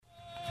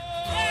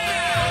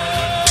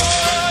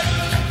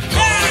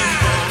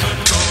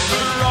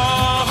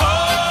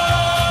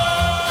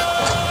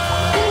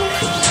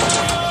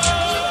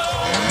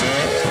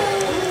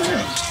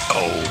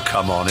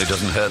come on, it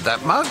doesn't hurt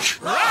that much.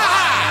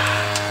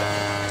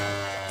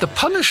 The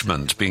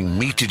punishment being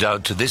meted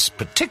out to this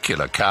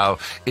particular cow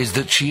is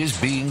that she is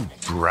being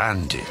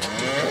branded.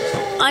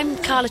 I'm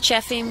Carla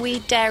Cheffy and we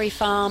dairy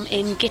farm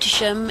in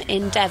Gittisham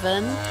in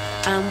Devon,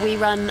 and we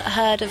run a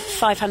herd of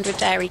 500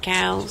 dairy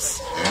cows.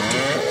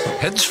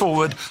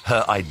 Henceforward,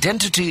 her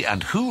identity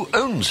and who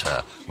owns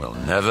her will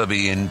never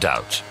be in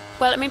doubt.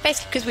 Well, I mean,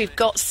 basically because we've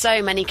got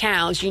so many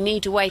cows, you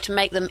need a way to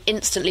make them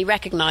instantly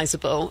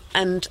recognisable,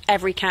 and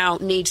every cow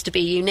needs to be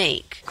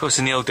unique. Of course,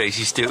 in the old days,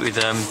 you used to do it with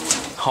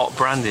hot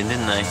branding,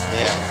 didn't they?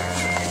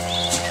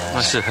 Yeah.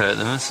 Must have hurt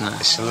them, hasn't it?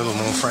 It's a little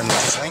more friendly, I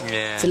think.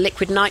 Yeah. It's a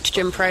liquid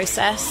nitrogen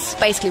process.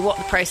 Basically what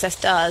the process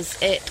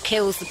does, it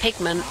kills the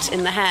pigment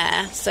in the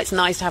hair, so it's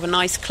nice to have a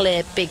nice,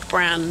 clear, big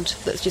brand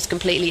that's just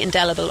completely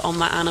indelible on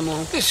that animal.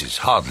 This is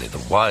hardly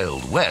the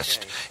Wild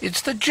West.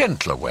 It's the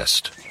gentler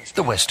West,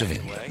 the West of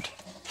England.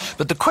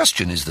 But the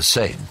question is the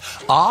same.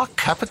 Are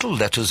capital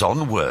letters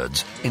on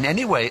words in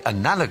any way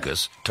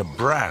analogous to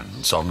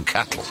brands on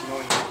cattle?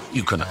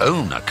 You can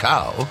own a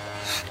cow.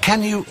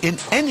 Can you in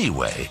any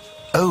way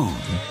own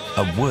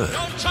a word?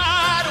 Don't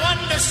try to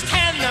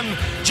understand them,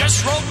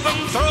 just rope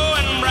them, throw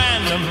and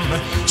brand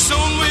them. Soon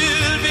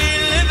we'll be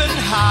living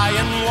high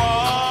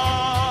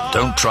and warm.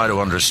 Don't try to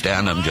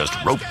understand them, just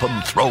rope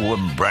them, throw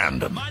them,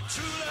 brand them.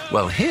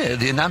 Well, here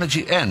the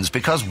analogy ends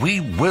because we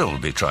will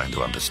be trying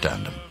to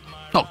understand them.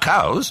 Not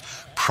cows,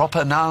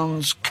 proper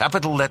nouns,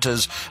 capital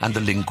letters, and the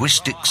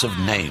linguistics of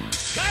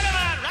names.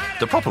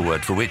 The proper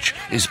word for which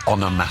is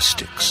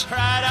onomastics.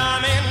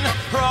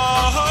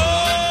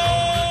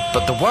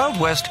 But the Wild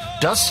West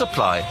does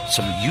supply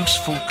some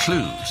useful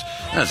clues,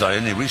 as I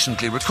only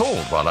recently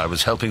recalled while I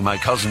was helping my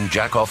cousin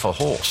jack off a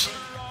horse.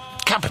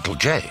 Capital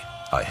J,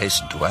 I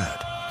hasten to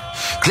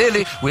add.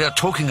 Clearly, we are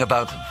talking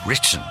about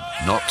written,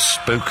 not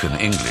spoken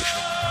English.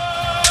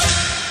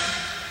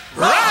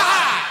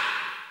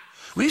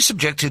 We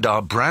subjected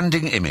our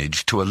branding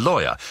image to a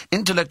lawyer,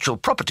 intellectual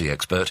property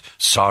expert,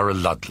 Sarah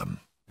Ludlam.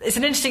 It's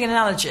an interesting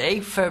analogy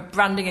for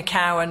branding a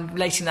cow and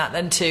relating that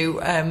then to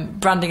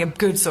branding of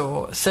goods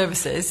or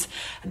services,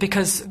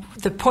 because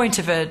the point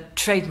of a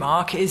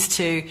trademark is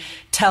to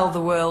tell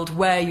the world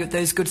where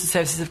those goods and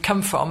services have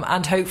come from,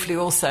 and hopefully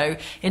also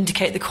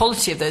indicate the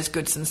quality of those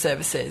goods and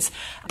services.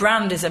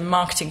 Brand is a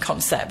marketing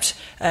concept,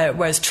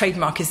 whereas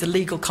trademark is the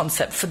legal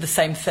concept for the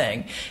same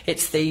thing.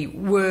 It's the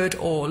word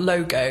or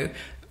logo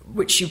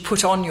which you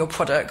put on your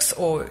products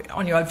or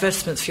on your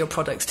advertisements for your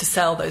products to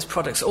sell those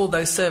products or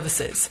those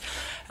services.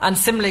 And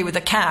similarly with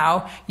a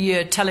cow,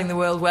 you're telling the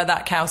world where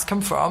that cow's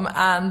come from,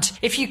 and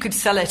if you could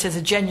sell it as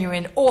a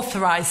genuine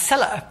authorised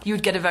seller, you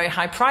would get a very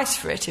high price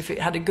for it if it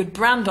had a good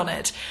brand on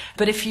it.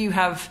 But if you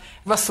have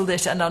rustled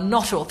it and are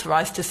not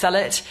authorised to sell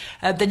it,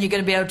 then you're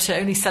going to be able to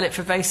only sell it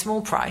for a very small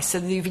price. So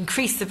you've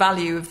increased the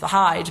value of the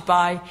hide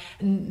by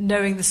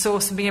knowing the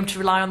source and being able to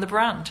rely on the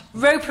brand.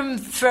 Rope 'em,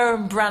 throw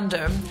 'em, brand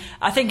 'em.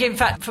 I think, in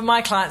fact, for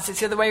my clients,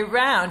 it's the other way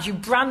around. You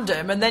brand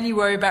them and then you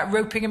worry about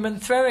roping them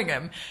and throwing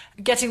them.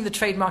 Getting the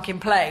trademark in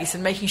place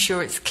and making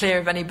sure it's clear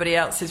of anybody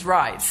else's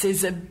rights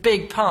is a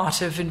big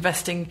part of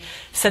investing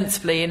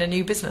sensibly in a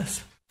new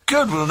business.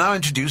 Good, we'll now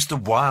introduce the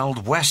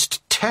Wild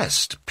West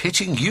test,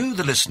 pitting you,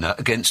 the listener,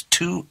 against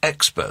two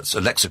experts,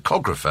 a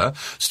lexicographer,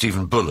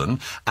 Stephen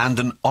Bullen, and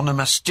an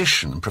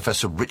onomastician,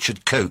 Professor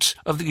Richard Coates,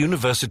 of the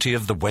University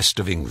of the West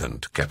of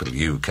England. Capital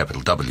U,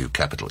 capital W,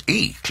 capital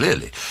E,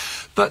 clearly.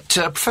 But,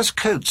 Professor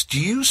Coates, do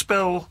you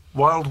spell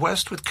Wild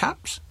West with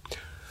caps?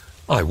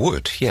 I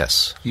would,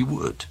 yes. You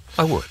would?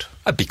 I would.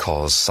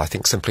 Because I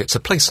think simply it's a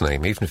place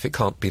name, even if it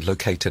can't be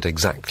located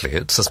exactly.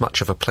 It's as much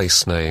of a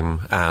place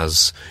name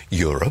as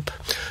Europe.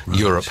 Right.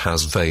 Europe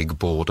has vague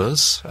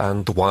borders,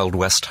 and the Wild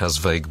West has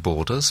vague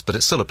borders, but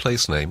it's still a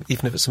place name,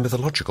 even if it's a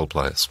mythological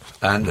place.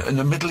 And in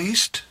the Middle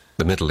East?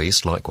 The Middle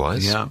East,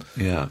 likewise.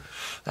 Yeah.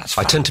 That's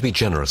I tend to be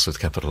generous with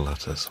capital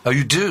letters. Oh,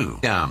 you do?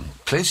 Yeah.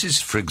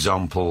 Places, for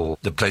example,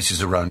 the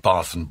places around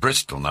Bath and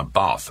Bristol. Now,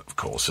 Bath, of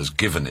course, has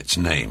given its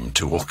name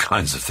to all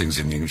kinds of things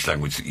in the English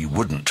language that you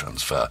wouldn't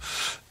transfer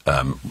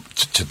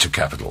to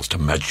capitals, to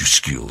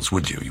majuscules,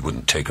 would you? You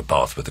wouldn't take a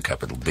bath with a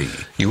capital B.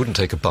 You wouldn't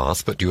take a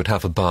bath, but you would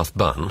have a bath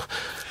bun.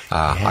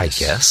 Yes. I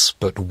guess,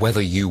 but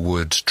whether you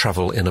would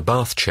travel in a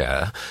bath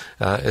chair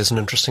is an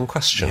interesting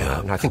question.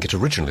 Yeah. I think it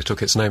originally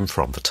took its name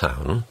from the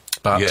town,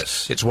 but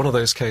yes. It's one of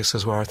those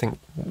cases where I think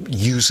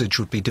usage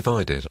would be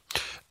divided.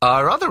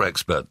 Our other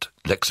expert,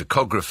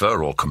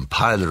 lexicographer or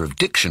compiler of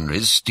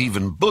dictionaries,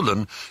 Stephen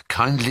Bullen,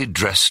 kindly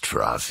dressed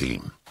for our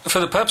theme. For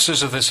the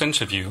purposes of this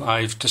interview,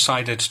 I've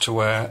decided to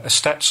wear a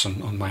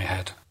Stetson on my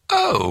head.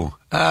 Oh,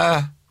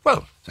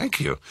 well, thank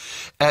you.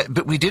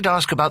 But we did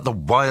ask about the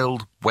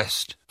Wild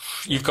West.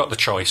 You've got the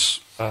choice.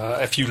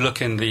 If you look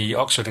in the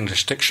Oxford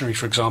English Dictionary,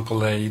 for example,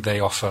 they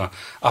offer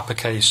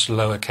uppercase,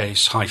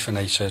 lowercase,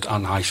 hyphenated,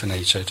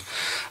 unhyphenated.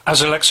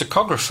 As a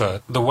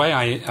lexicographer, the way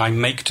I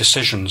make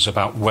decisions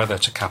about whether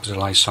to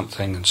capitalise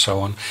something and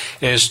so on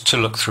is to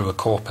look through a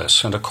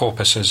corpus. And a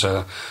corpus is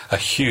a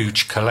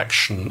huge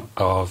collection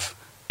of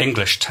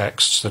English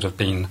texts that have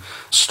been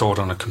stored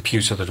on a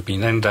computer, that have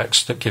been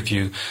indexed, that give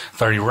you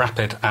very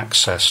rapid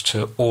access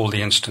to all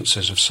the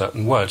instances of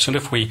certain words. And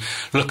if we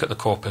look at the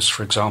corpus,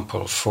 for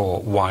example,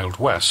 for Wild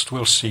West,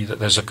 we'll see that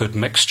there's a good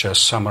mixture.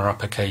 Some are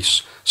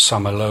uppercase,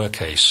 some are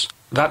lowercase.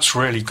 That's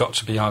really got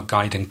to be our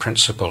guiding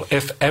principle.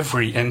 If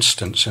every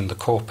instance in the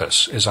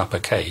corpus is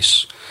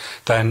uppercase,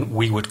 then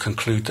we would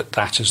conclude that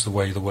that is the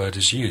way the word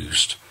is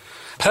used.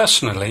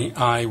 Personally,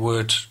 I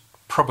would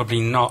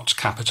probably not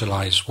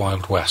capitalise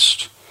Wild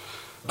West.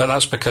 But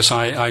that's because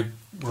I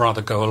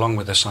rather go along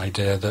with this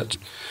idea that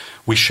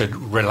we should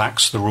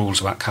relax the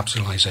rules about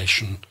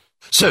capitalisation.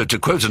 So, to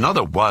quote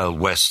another Wild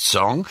West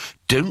song,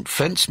 "Don't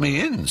fence me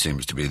in"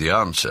 seems to be the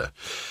answer.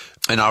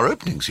 In our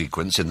opening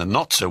sequence in the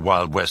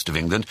not-so-Wild West of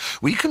England,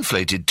 we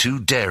conflated two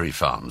dairy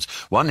farms,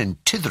 one in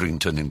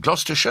Titherington in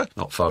Gloucestershire,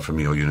 not far from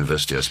your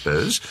university, I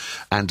suppose,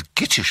 and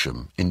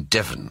Gittisham in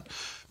Devon.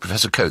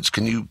 Professor Coates,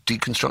 can you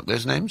deconstruct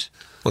those names?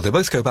 Well, they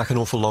both go back an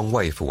awful long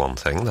way, for one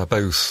thing. They're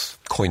both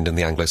coined in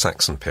the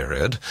Anglo-Saxon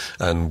period,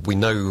 and we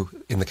know,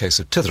 in the case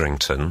of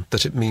Titherington,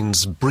 that it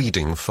means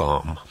breeding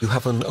farm. You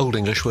have an Old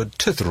English word,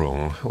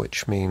 tithrung,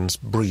 which means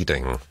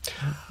breeding,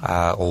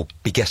 or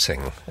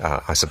begetting,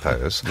 I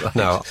suppose. Right.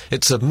 Now,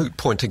 it's a moot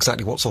point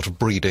exactly what sort of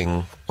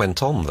breeding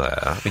went on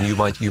there. I mean,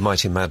 you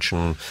might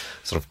imagine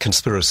sort of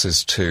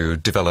conspiracies to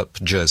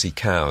develop Jersey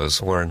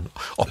cows were in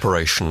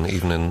operation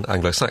even in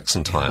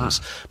Anglo-Saxon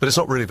times, but it's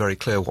not really very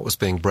clear what was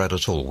being bred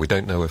at all. We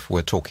don't know if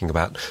we're talking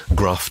about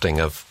grafting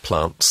of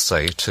plants,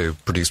 say, to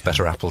produce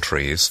better apple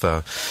trees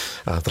for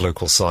the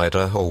local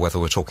cider, or whether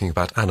we're talking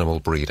about animal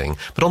breeding.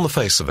 But on the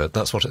face of it,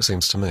 that's what it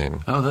seems to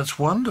mean. Oh, that's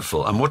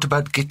wonderful. And what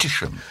about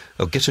Gittisham?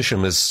 Well,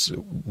 Gittisham is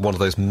one of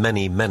those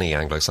many, many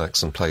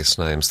Anglo-Saxon place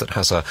names that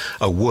has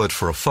a word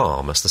for a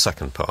farm as the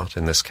second part,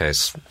 in this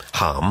case,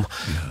 ham,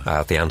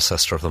 the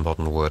ancestor of the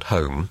modern word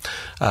home.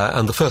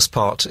 And the first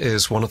part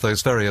is one of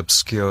those very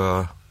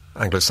obscure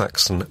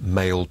Anglo-Saxon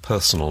male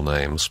personal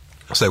names.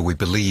 So we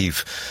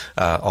believe,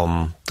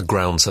 on the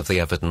grounds of the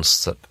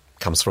evidence that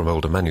comes from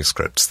older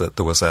manuscripts, that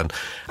there was an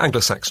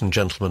Anglo-Saxon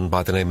gentleman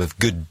by the name of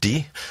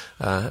Goody,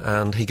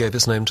 and he gave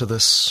his name to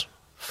this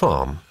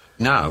farm.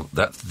 Now,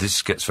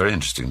 this gets very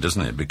interesting,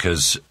 doesn't it?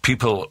 Because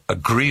people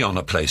agree on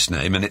a place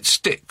name and it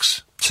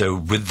sticks. So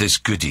with this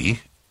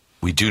Goody,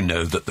 we do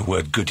know that the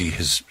word Goody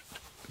has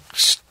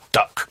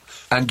stuck.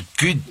 And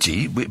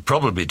Goody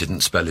probably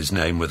didn't spell his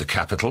name with a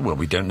capital. Well,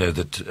 we don't know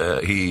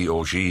that he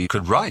or she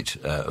could write,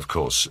 of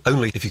course.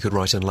 Only if you could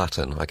write in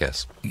Latin, I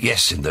guess.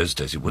 Yes, in those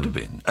days it would have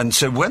been. And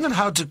so when and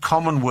how do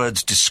common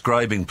words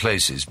describing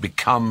places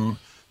become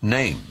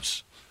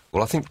names?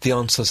 Well, I think the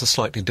answers are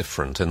slightly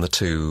different in the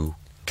two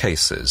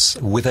cases.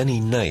 With any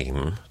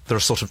name, there are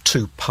sort of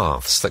two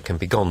paths that can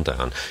be gone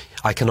down.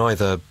 I can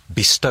either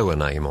bestow a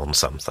name on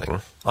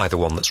something, either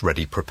one that's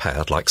ready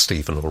prepared, like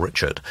Stephen or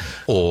Richard,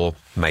 or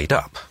made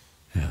up.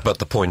 Yeah. But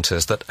the point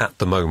is that at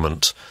the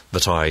moment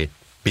that I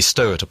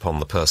bestow it upon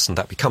the person,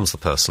 that becomes the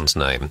person's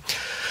name.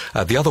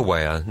 The other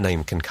way a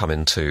name can come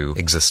into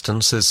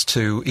existence is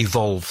to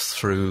evolve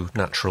through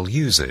natural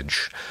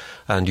usage.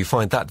 And you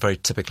find that very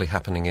typically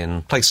happening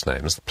in place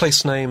names. The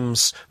place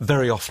names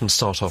very often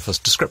start off as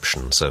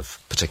descriptions of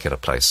particular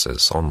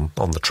places. On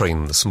the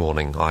train this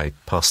morning, I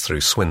passed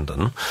through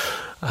Swindon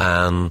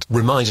and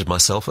reminded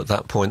myself at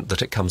that point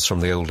that it comes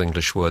from the Old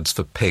English words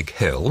for Pig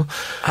Hill.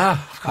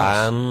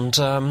 And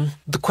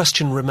the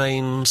question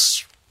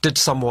remains, did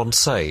someone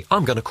say,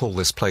 I'm going to call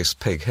this place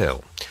Pig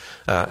Hill?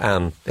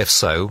 And if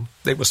so,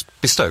 it was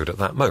bestowed at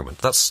that moment.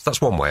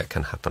 That's one way it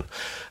can happen.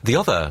 The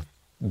other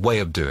way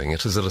of doing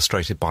it is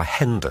illustrated by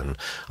Hendon,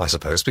 I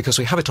suppose, because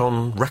we have it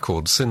on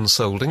record since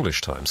Old English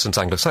times, since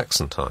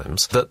Anglo-Saxon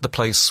times, that the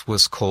place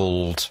was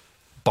called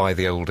by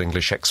the Old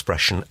English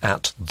expression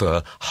at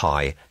the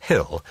high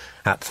hill,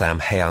 at tham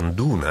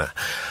heanduna.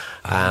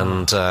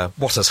 And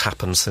what has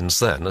happened since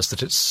then is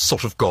that it's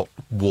sort of got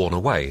worn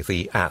away.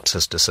 The at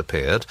has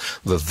disappeared,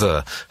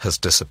 the has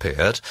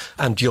disappeared,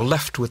 and you're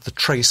left with the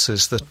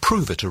traces that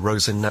prove it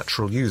arose in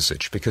natural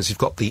usage, because you've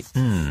got the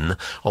n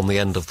on the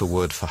end of the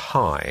word for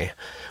high,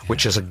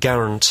 which is a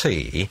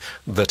guarantee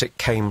that it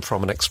came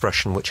from an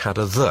expression which had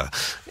a the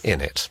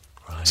in it.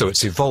 Right. So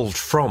it's evolved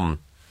from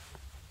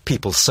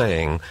people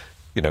saying,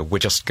 you know, we're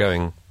just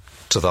going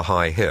to the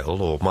high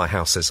hill, or my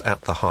house is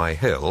at the high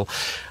hill,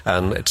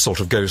 and it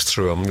sort of goes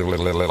through a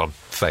little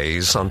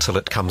phase until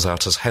it comes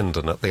out as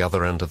Hendon at the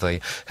other end of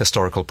the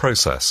historical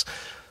process.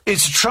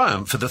 It's a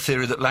triumph for the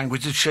theory that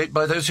language is shaped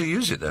by those who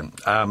use it, then.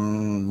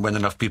 When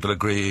enough people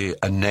agree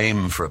a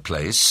name for a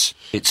place,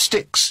 it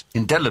sticks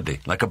indelibly,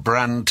 like a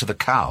brand to the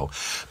cow.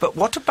 But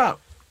what about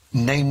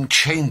name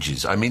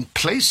changes? I mean,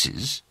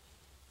 places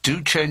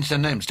do change their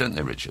names, don't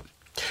they, Richard?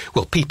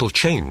 Well, people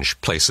change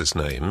places'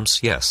 names,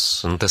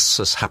 yes, and this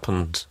has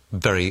happened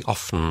very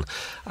often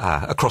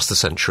across the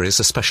centuries,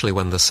 especially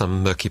when there's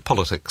some murky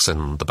politics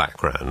in the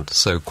background.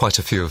 So quite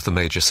a few of the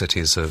major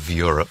cities of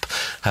Europe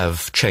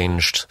have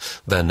changed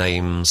their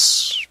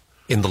names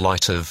in the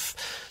light of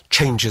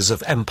changes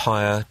of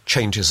empire,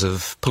 changes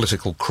of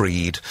political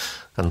creed,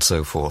 and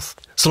so forth.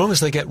 So long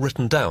as they get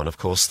written down, of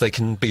course, they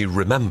can be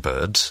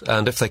remembered,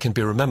 and if they can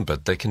be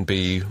remembered, they can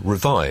be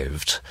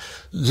revived.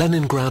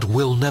 Leningrad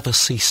will never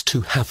cease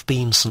to have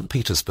been St.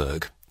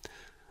 Petersburg.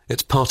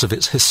 It's part of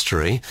its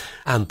history,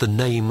 and the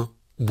name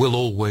will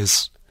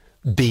always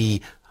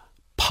be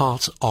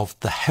part of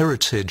the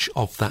heritage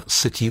of that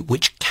city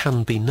which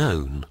can be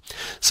known.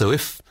 So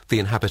if the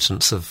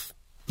inhabitants of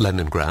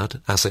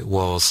Leningrad, as it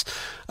was,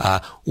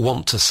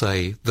 want to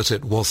say that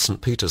it was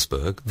St.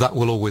 Petersburg, that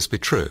will always be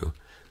true,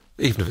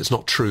 even if it's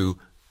not true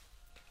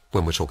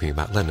when we're talking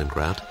about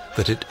Leningrad,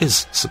 that it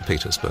is St.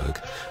 Petersburg.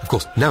 Of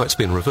course, now it's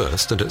been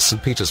reversed and it's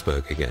St.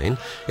 Petersburg again.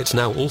 It's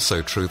now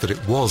also true that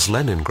it was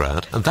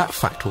Leningrad, and that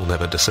fact will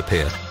never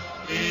disappear.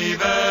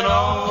 Even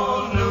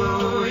old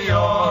New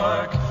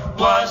York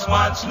was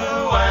once New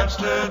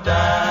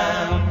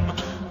Amsterdam.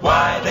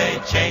 Why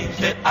they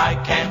changed it, I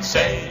can't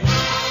say.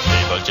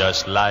 People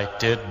just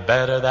liked it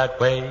better that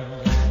way.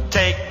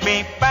 Take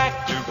me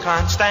back to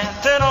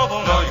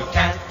Constantinople. No, you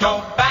can't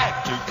go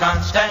back to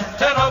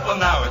Constantinople.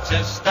 Now it's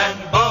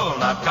Istanbul,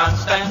 not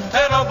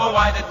Constantinople.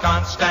 Why did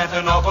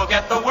Constantinople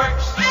get the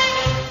works?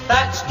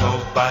 That's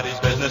nobody's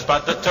business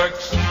but the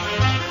Turks.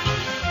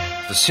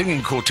 The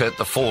singing quartet,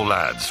 the Four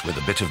Lads, with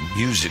a bit of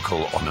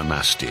musical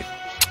onomasty.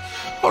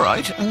 All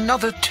right,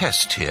 another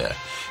test here.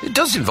 It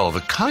does involve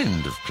a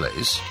kind of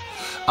place.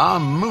 Our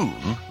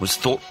moon was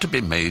thought to be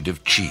made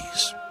of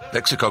cheese.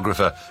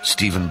 Lexicographer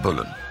Stephen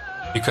Bullen.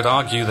 You could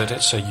argue that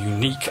it's a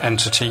unique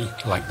entity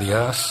like the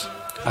Earth,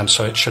 and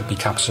so it should be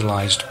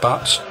capitalised,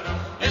 but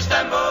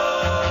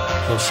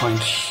you'll find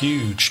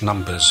huge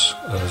numbers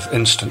of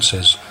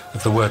instances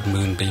of the word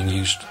moon being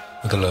used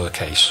with a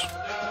lowercase.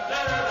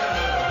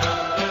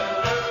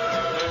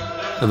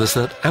 And there's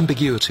that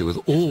ambiguity with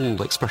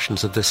all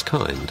expressions of this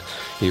kind.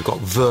 You've got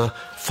the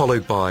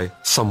followed by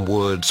some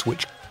words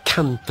which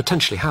can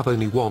potentially have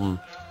only one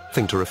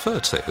thing to refer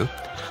to.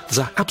 There's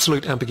an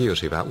absolute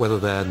ambiguity about whether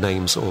they're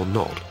names or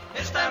not.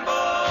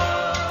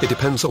 It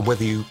depends on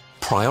whether you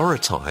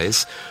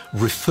prioritise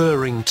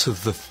referring to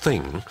the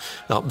thing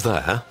up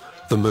there,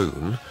 the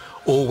moon,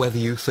 or whether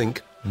you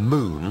think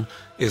moon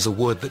is a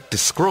word that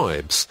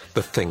describes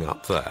the thing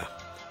up there.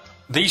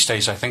 These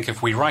days, I think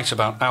if we write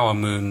about our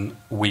moon,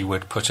 we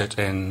would put it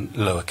in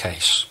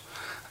lowercase.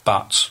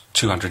 But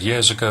 200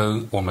 years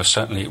ago, almost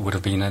certainly it would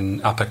have been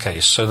in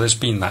uppercase, so there's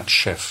been that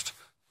shift.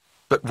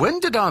 But when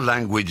did our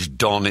language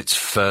don its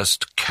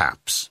first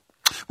caps?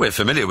 We're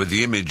familiar with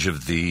the image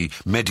of the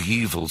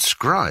medieval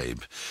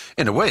scribe.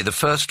 In a way, the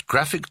first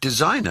graphic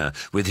designer,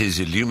 with his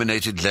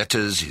illuminated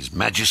letters, his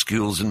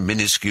majuscules and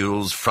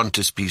minuscules,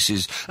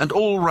 frontispieces, and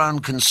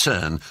all-round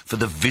concern for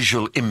the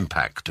visual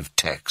impact of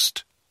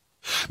text.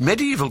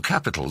 Medieval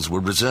capitals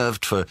were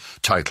reserved for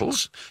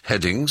titles,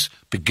 headings,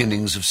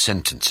 beginnings of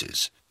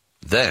sentences.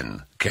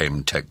 Then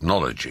came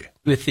technology.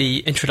 With the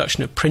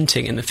introduction of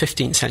printing in the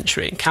 15th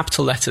century,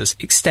 capital letters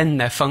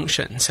extend their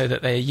function so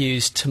that they are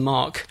used to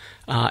mark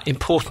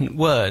important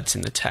words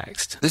in the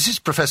text. This is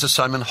Professor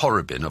Simon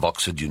Horrobin of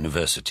Oxford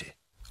University.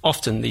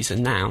 Often these are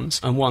nouns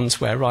and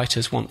ones where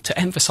writers want to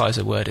emphasise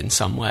a word in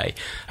some way.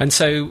 And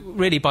so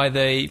really by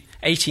the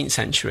 18th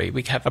century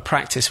we have a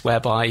practice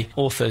whereby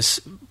authors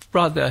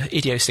rather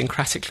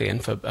idiosyncratically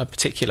and for a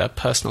particular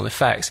personal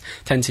effects,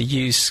 tend to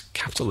use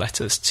capital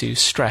letters to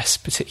stress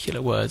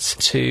particular words,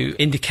 to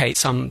indicate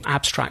some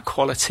abstract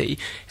quality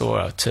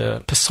or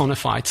to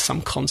personify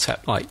some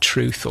concept like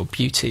truth or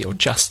beauty or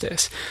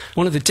justice.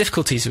 One of the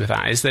difficulties with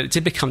that is that it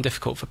did become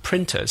difficult for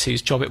printers,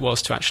 whose job it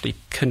was to actually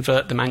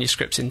convert the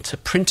manuscripts into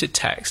printed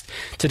text,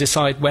 to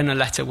decide when a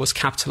letter was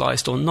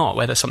capitalised or not,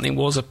 whether something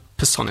was a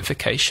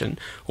personification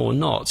or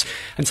not.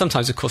 And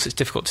sometimes, of course, it's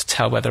difficult to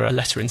tell whether a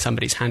letter in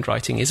somebody's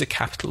handwriting is a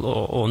capital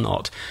or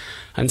not.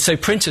 And so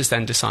printers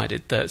then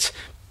decided that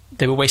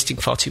they were wasting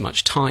far too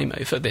much time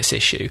over this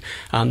issue,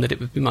 that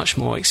it would be much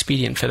more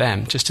expedient for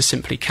them just to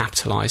simply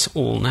capitalise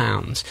all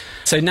nouns.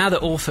 So now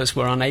that authors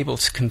were unable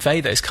to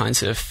convey those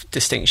kinds of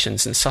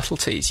distinctions and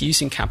subtleties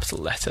using capital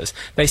letters,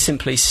 they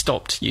simply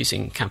stopped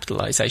using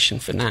capitalisation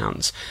for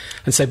nouns.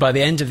 And so by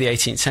the end of the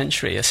 18th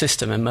century, a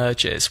system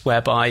emerges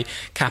whereby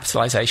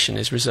capitalisation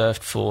is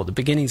reserved for the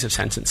beginnings of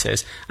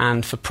sentences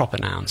and for proper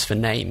nouns, for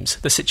names,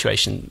 the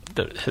situation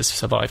that has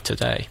survived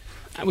today.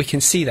 We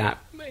can see that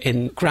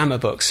in grammar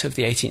books of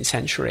the 18th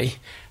century,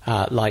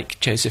 like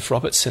Joseph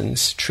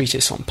Robertson's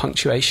Treatise on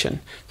Punctuation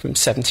from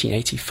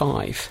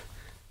 1785.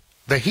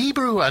 The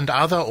Hebrew and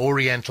other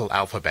Oriental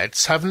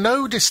alphabets have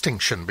no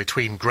distinction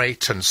between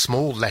great and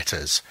small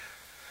letters,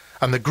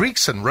 and the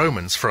Greeks and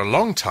Romans for a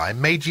long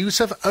time made use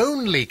of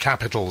only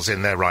capitals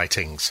in their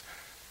writings.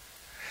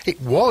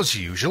 It was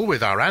usual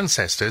with our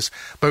ancestors,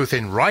 both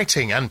in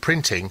writing and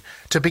printing,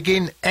 to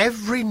begin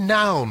every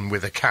noun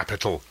with a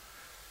capital.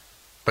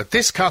 But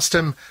this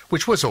custom,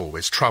 which was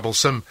always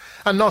troublesome,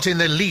 and not in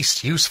the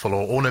least useful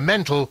or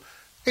ornamental,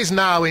 is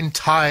now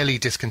entirely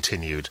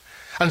discontinued,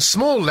 and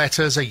small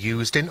letters are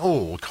used in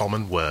all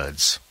common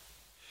words.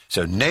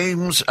 So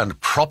names and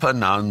proper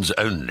nouns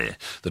only.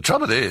 The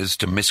trouble is,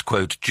 to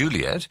misquote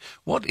Juliet,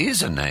 what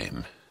is a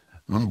name?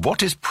 And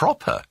what is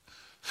proper?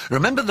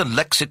 Remember the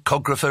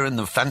lexicographer in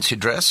the fancy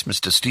dress,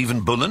 Mr.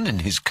 Stephen Bullen, in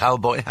his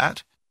cowboy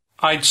hat?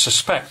 I'd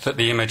suspect that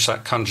the image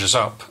that conjures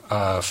up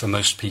for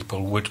most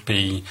people would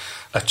be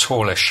a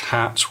tallish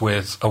hat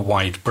with a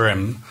wide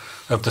brim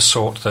of the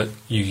sort that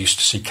you used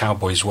to see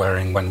cowboys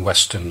wearing when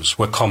westerns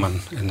were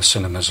common in the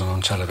cinemas and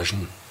on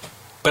television.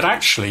 But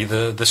actually,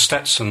 the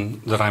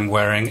Stetson that I'm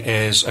wearing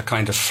is a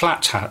kind of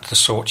flat hat, the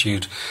sort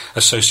you'd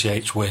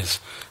associate with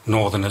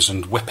Northerners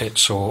and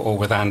Whippets or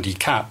with Andy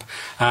Capp,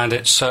 and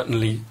it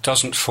certainly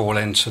doesn't fall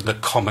into the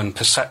common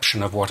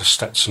perception of what a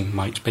Stetson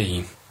might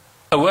be.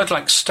 A word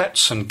like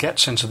Stetson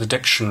gets into the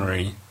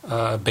dictionary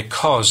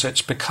because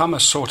it's become a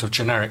sort of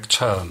generic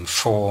term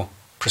for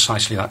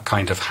precisely that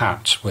kind of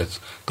hat with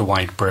the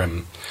wide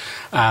brim.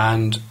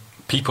 And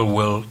people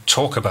will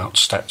talk about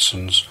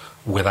Stetsons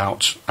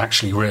without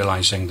actually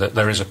realising that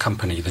there is a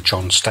company, the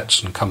John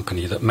Stetson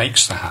Company, that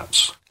makes the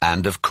hats.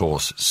 And, of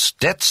course,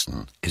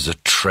 Stetson is a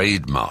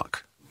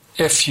trademark.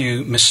 If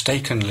you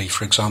mistakenly,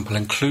 for example,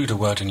 include a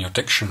word in your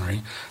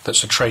dictionary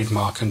that's a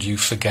trademark and you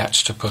forget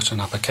to put an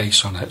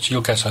uppercase on it,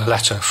 you'll get a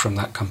letter from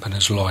that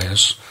company's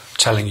lawyers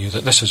telling you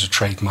that this is a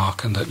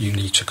trademark and that you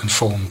need to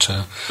conform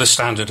to the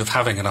standard of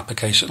having an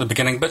uppercase at the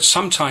beginning. But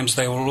sometimes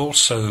they will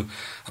also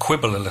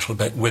quibble a little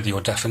bit with your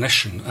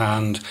definition,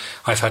 and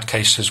I've had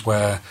cases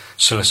where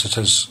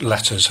solicitors'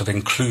 letters have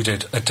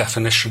included a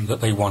definition that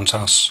they want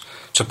us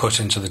to put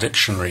into the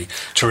dictionary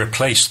to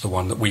replace the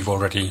one that we've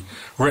already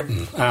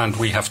written, and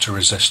we have to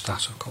resist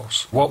that, of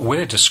course. What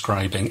we're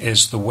describing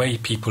is the way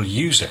people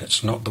use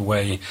it, not the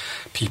way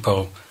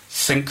people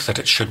think that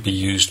it should be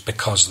used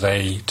because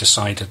they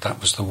decided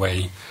that was the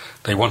way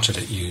they wanted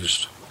it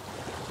used.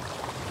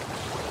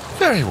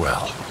 Very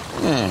well.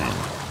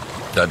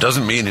 That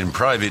doesn't mean in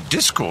private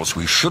discourse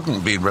we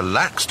shouldn't be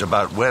relaxed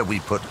about where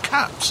we put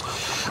caps.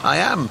 I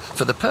am,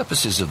 for the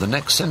purposes of the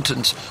next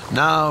sentence,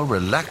 now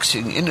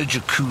relaxing in a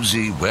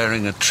jacuzzi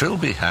wearing a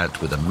Trilby hat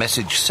with a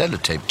message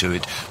sellotaped to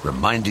it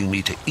reminding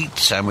me to eat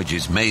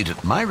sandwiches made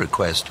at my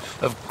request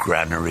of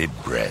granary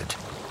bread.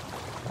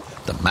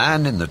 The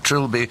man in the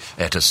Trilby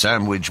ate a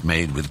sandwich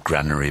made with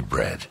granary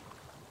bread.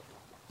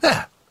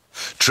 There.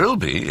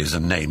 Trilby is a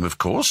name, of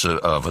course,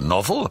 of a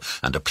novel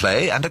and a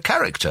play and a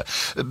character,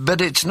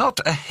 but it's not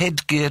a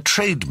headgear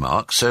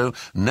trademark, so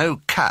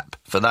no cap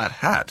for that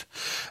hat.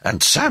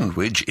 And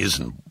sandwich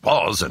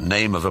was a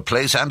name of a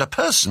place and a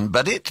person,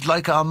 but it,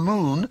 like our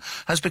moon,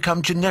 has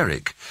become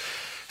generic.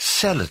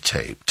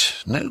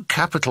 Sellotaped. No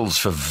capitals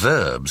for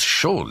verbs,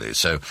 surely,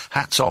 so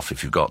hats off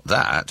if you got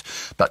that.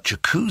 But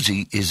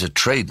jacuzzi is a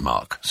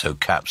trademark, so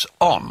caps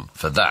on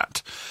for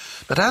that.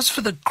 But as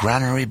for the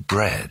granary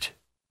bread...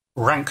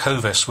 Rank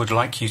Hovis would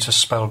like you to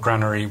spell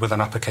granary with an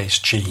uppercase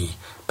G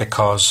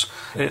because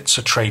it's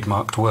a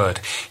trademarked word.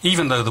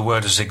 Even though the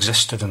word has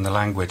existed in the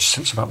language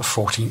since about the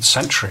 14th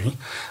century,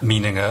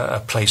 meaning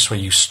a place where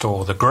you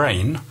store the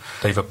grain,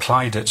 they've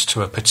applied it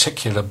to a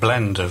particular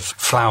blend of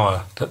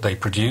flour that they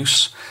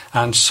produce.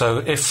 And so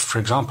if, for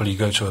example, you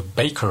go to a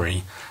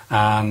bakery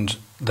and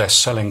they're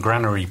selling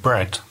granary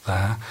bread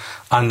there,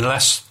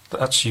 unless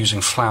that's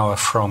using flour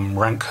from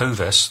Rank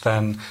Hovis,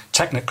 then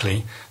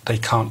technically they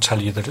can't tell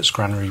you that it's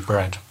granary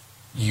bread.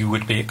 You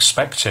would be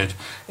expected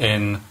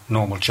in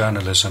normal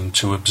journalism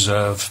to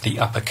observe the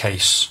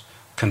uppercase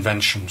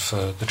convention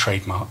for the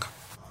trademark.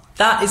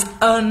 That is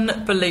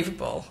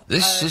unbelievable.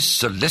 This is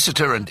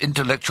solicitor and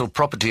intellectual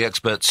property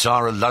expert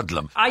Sarah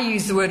Ludlam. I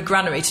use the word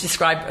granary to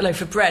describe a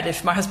loaf of bread.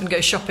 If my husband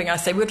goes shopping, I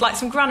say, we'd like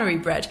some granary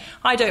bread.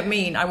 I don't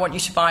mean I want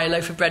you to buy a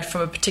loaf of bread from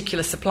a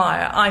particular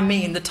supplier. I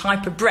mean the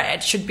type of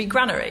bread should be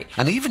granary.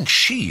 And even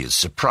she is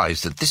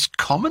surprised that this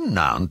common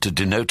noun to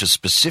denote a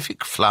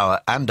specific flour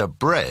and a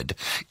bread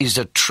is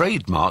a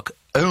trademark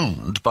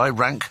owned by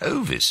Rank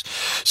Hovis.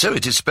 So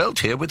it is spelt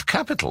here with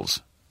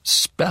capitals.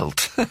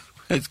 Spelt?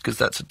 Because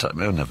that's a type.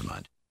 Oh, never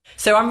mind.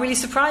 So I'm really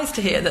surprised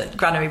to hear that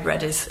granary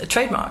bread is a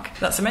trademark.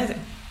 That's amazing.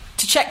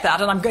 To check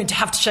that, and I'm going to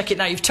have to check it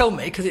now you've told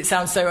me because it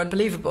sounds so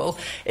unbelievable,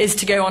 is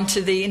to go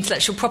onto the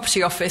Intellectual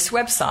Property Office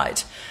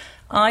website.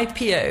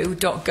 ipo.gov.uk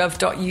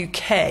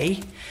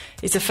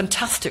is a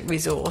fantastic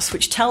resource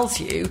which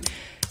tells you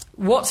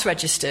what's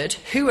registered,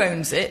 who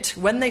owns it,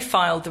 when they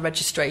filed the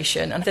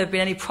registration, and if there have been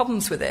any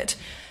problems with it.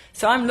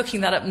 So I'm looking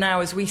that up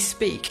now as we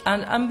speak,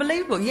 and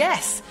unbelievable,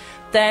 yes.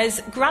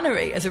 There's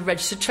granary as a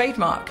registered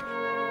trademark.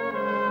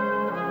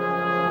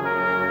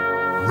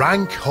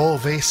 Rank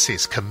Hovis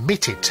is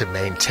committed to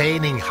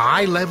maintaining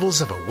high levels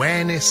of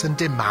awareness and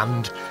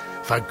demand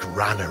for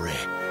granary,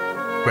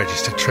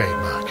 registered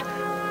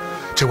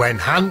trademark. To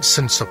enhance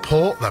and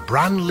support the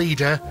brand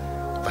leader,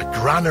 the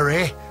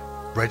granary,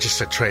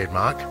 registered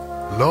trademark,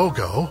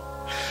 logo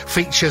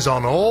features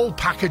on all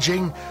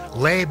packaging,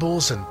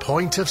 labels and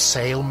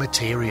point-of-sale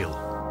material.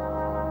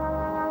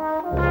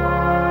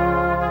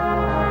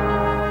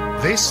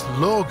 This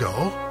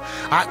logo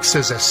acts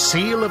as a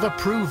seal of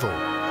approval,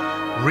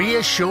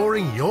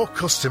 reassuring your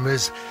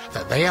customers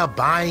that they are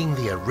buying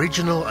the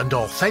original and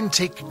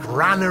authentic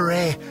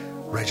granary,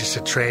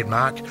 Registered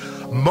trademark,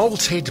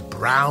 malted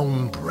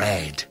brown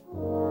bread.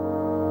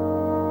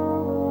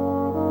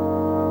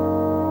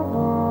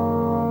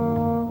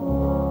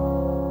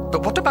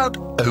 But what about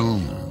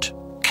owned?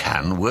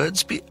 Can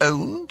words be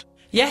owned?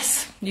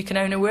 Yes, you can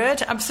own a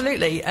word,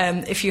 absolutely.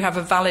 If you have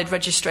a valid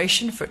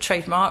registration for a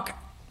trademark,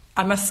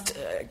 I must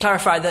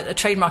clarify that a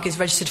trademark is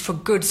registered for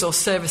goods or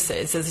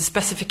services. There's a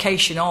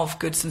specification of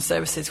goods and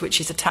services which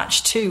is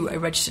attached to a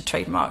registered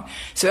trademark.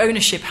 So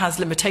ownership has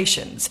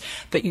limitations,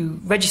 but you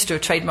register a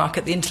trademark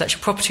at the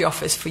Intellectual Property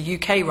Office for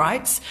UK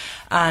rights,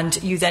 and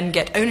you then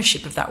get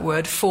ownership of that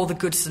word for the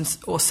goods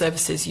or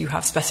services you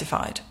have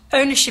specified.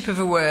 Ownership of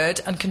a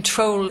word and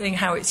controlling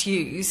how it's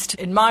used,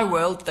 in my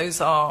world, those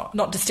are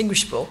not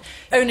distinguishable.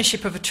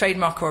 Ownership of a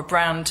trademark or a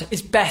brand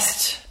is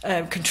best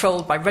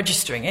controlled by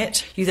registering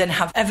it. You then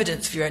have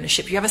evidence of your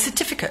ownership. You have a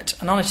certificate,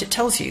 and on it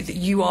tells you that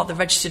you are the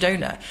registered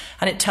owner,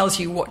 and it tells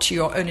you what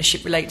your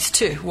ownership relates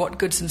to, what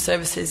goods and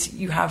services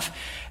you have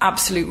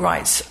absolute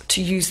rights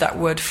to use that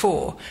word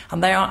for.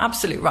 And they are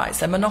absolute rights,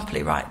 they're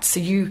monopoly rights. So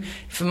you,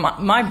 from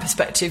my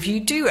perspective, you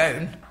do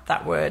own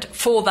that word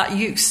for that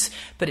use,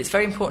 but it's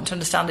very important to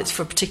understand it's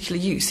for a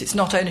particular use. It's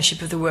not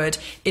ownership of the word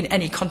in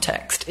any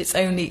context. It's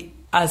only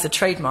as a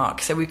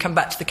trademark. So we come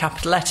back to the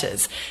capital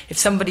letters. If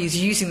somebody is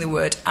using the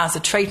word as a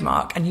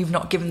trademark and you've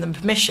not given them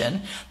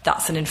permission,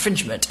 that's an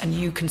infringement, and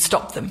you can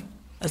stop them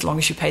as long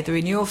as you pay the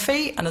renewal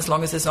fee and as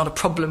long as there's not a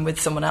problem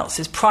with someone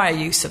else's prior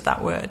use of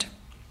that word.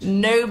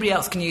 Nobody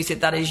else can use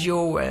it. That is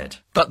your word.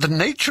 But the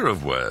nature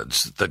of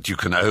words that you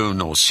can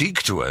own or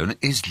seek to own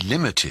is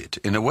limited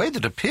in a way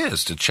that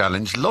appears to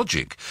challenge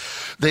logic.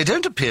 They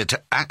don't appear to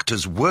act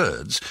as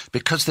words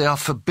because they are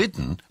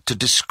forbidden to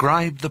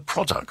describe the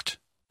product.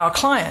 Our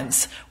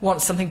clients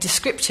want something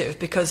descriptive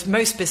because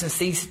most business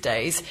these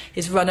days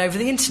is run over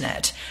the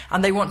internet,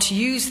 and they want to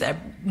use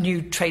their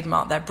new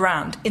trademark, their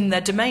brand, in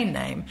their domain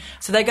name.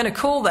 So they're going to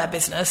call their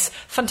business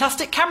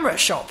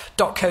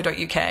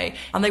fantasticcamerashop.co.uk,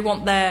 and they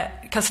want their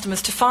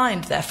customers to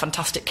find their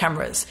fantastic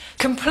cameras.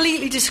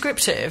 Completely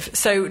descriptive,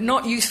 so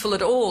not useful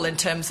at all in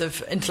terms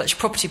of intellectual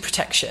property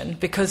protection,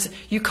 because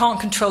you can't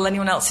control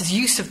anyone else's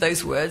use of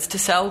those words to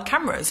sell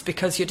cameras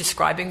because you're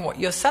describing what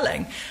you're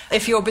selling.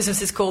 If your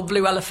business is called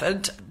Blue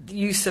Elephant, the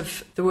use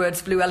of the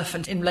words Blue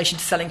Elephant in relation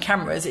to selling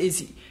cameras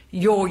is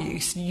your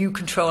use. You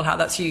control how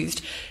that's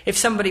used. If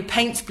somebody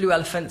paints blue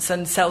elephants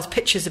and sells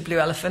pictures of blue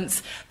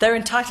elephants, they're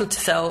entitled to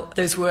sell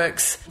those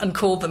works and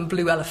call them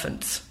blue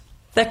elephants.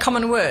 They're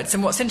common words,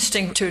 and what's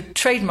interesting to a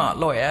trademark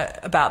lawyer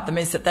about them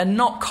is that they're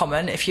not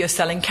common if you're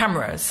selling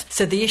cameras.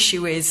 So the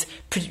issue is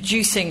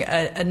producing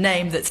a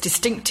name that's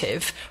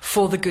distinctive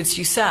for the goods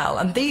you sell,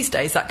 and these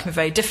days that can be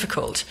very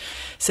difficult.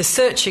 So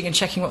searching and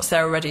checking what's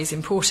there already is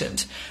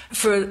important.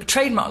 For a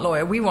trademark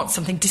lawyer, we want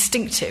something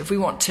distinctive. We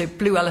want to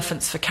blue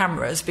elephants for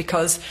cameras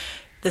because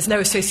there's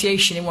no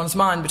association in one's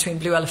mind between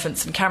blue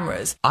elephants and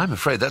cameras. I'm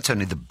afraid that's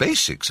only the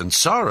basics, and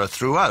Sarah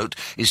throughout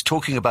is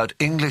talking about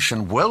English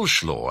and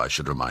Welsh law, I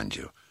should remind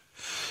you.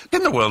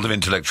 In the world of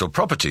intellectual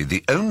property,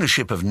 the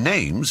ownership of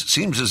names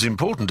seems as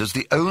important as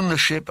the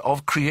ownership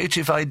of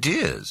creative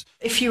ideas.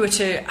 If you were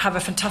to have a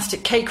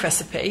fantastic cake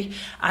recipe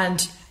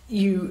and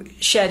you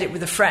shared it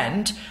with a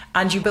friend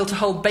and you built a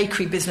whole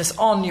bakery business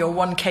on your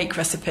one cake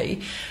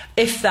recipe,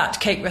 if that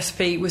cake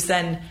recipe was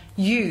then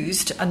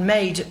used and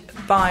made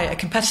by a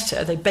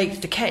competitor, they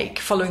baked the cake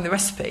following the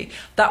recipe,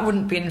 that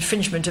wouldn't be an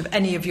infringement of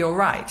any of your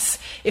rights.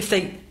 If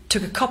they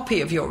took a copy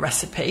of your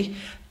recipe,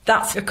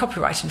 that's a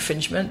copyright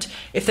infringement.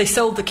 If they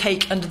sold the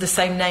cake under the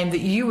same name that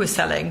you were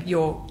selling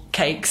your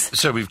cakes...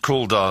 So we've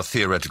called our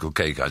theoretical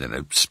cake, I don't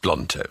know,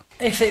 Splonto.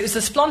 If it was a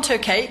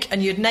Splonto cake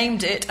and you'd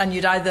named it and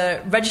you'd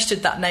either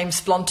registered that name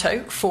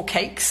Splonto for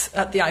cakes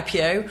at the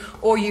IPO,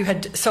 or you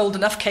had sold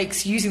enough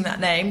cakes using that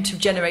name to have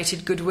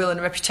generated goodwill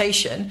and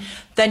reputation,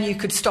 then you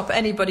could stop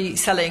anybody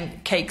selling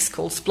cakes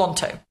called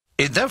Splonto.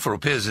 It therefore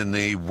appears in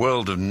the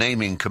world of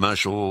naming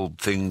commercial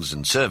things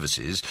and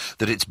services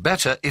that it's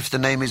better if the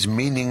name is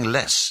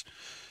meaningless,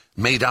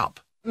 made up.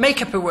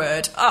 Make up a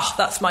word. Oh,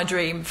 that's my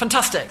dream.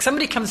 Fantastic.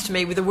 Somebody comes to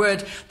me with a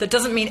word that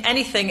doesn't mean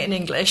anything in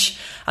English,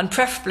 and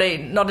preferably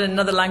not in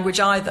another language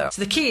either.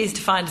 So the key is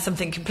to find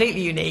something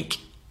completely unique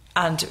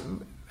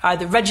and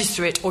either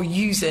register it or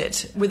use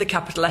it with a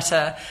capital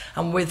letter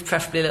and with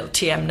preferably a little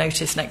TM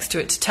notice next to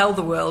it to tell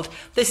the world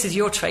this is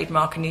your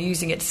trademark and you're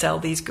using it to sell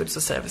these goods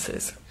or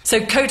services. So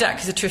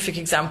Kodak is a terrific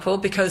example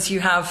because you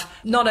have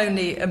not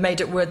only a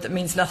made-up word that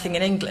means nothing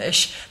in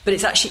English, but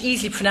it's actually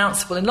easily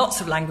pronounceable in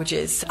lots of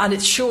languages, and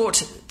it's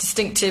short,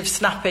 distinctive,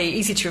 snappy,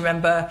 easy to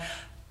remember,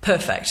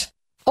 perfect.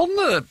 On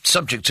the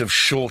subject of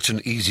short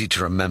and easy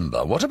to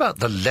remember, what about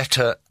the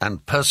letter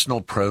and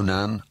personal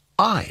pronoun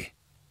I?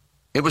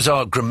 It was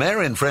our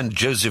grammarian friend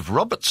Joseph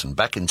Robertson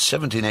back in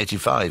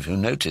 1785 who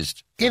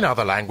noticed. In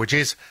other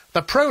languages,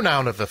 the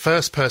pronoun of the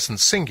first person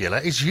singular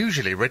is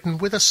usually written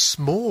with a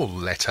small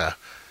letter.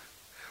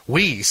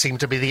 We seem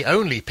to be the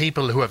only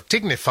people who have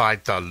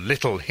dignified the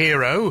little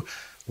hero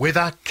with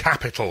a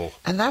capital.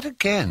 And that,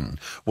 again,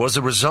 was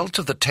a result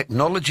of the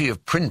technology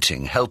of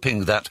printing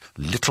helping that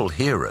little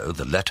hero,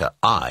 the letter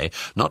I,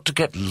 not to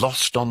get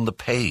lost on the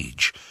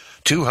page.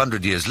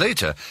 200 years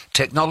later,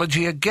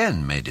 technology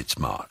again made its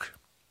mark.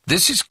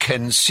 This is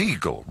Ken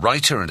Siegel,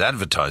 writer and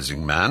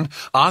advertising man,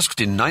 asked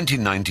in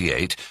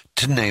 1998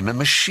 to name a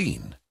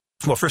machine.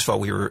 Well, first of all,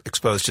 we were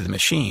exposed to the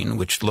machine,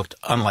 which looked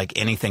unlike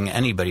anything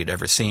anybody had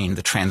ever seen.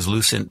 The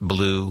translucent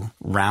blue,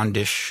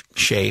 roundish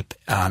shape.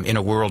 In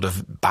a world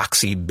of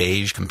boxy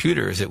beige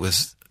computers, it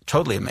was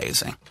totally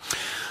amazing.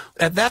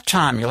 At that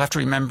time, you'll have to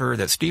remember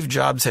that Steve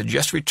Jobs had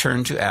just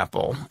returned to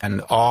Apple, and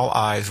all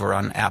eyes were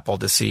on Apple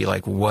to see,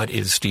 what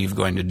is Steve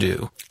going to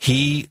do?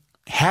 He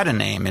had a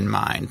name in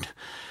mind,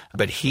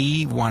 but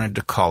he wanted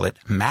to call it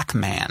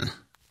MacMan.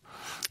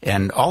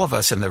 And all of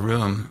us in the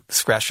room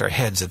scratched our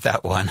heads at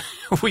that one.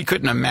 We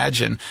couldn't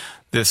imagine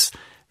this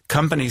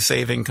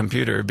company-saving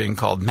computer being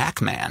called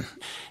MacMan.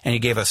 And he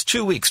gave us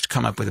 2 weeks to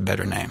come up with a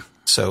better name.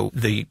 So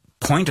the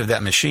point of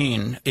that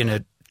machine, in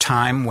a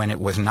time when it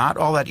was not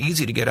all that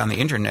easy to get on the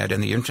internet,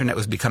 and the internet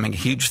was becoming a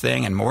huge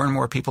thing, and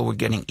more people were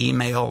getting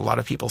email, a lot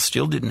of people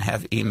still didn't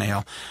have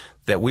email,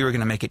 that we were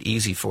going to make it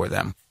easy for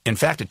them. In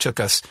fact, it took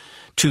us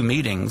 2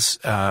 meetings.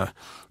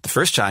 The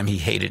first time he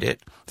hated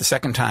it. The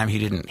second time he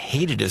didn't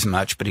hate it as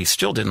much, but he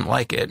still didn't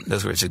like it.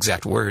 Those were his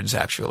exact words,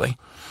 actually.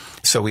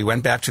 So we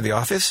went back to the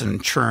office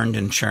and churned.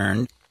 And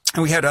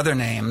we had other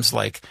names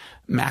like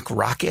Mac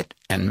Rocket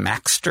and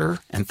Macster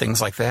and things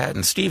like that.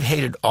 And Steve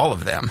hated all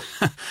of them.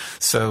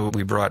 So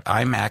we brought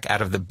iMac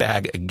out of the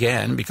bag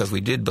again because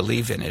we did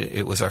believe in it.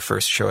 It was our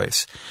first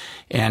choice.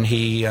 And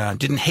he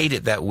didn't hate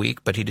it that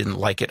week, but he didn't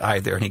like it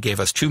either. And he gave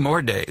us 2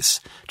 more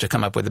days to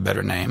come up with a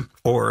better name.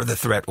 Or the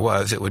threat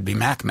was it would be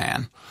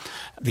MacMan.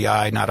 The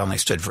I not only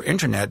stood for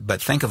Internet, but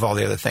think of all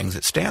the other things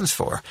it stands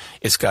for.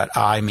 It's got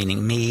I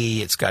meaning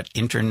me, it's got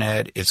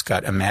Internet, it's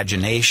got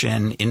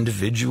imagination,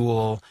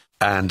 individual.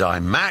 And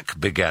iMac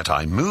begat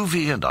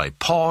iMovie and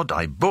iPod,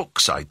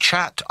 iBooks,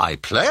 iChat,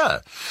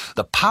 iPlayer.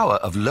 The power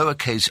of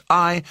lowercase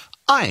I,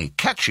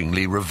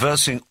 eye-catchingly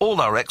reversing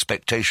all our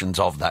expectations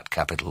of that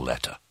capital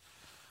letter.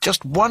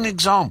 Just one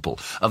example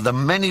of the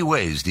many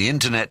ways the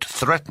Internet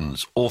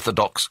threatens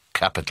orthodox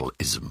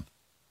capitalism.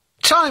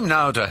 Time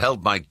now to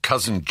help my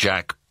cousin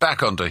Jack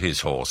back onto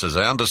his horse, as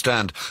I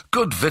understand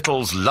good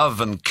victuals,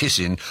 love and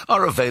kissing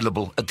are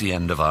available at the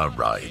end of our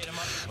ride.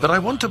 But I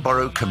want to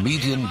borrow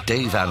comedian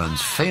Dave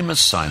Allen's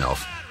famous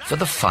sign-off for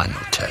the final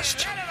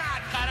test.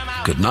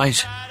 Good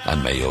night,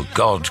 and may your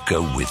God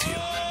go with you.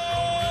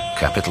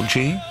 Capital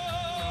G?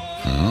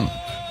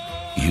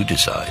 You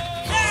decide.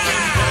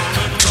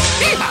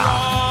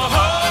 Yeehaw!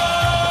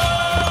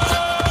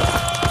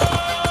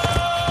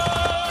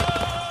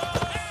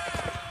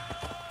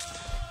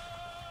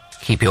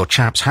 Keep your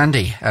chaps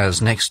handy,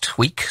 as next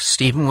week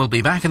Stephen will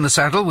be back in the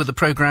saddle with the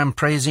programme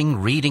praising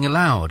reading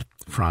aloud.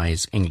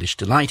 Fry's English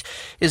Delight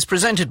is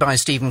presented by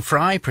Stephen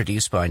Fry,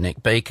 produced by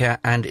Nick Baker,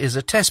 and is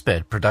a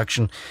testbed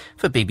production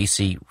for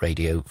BBC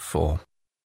Radio 4.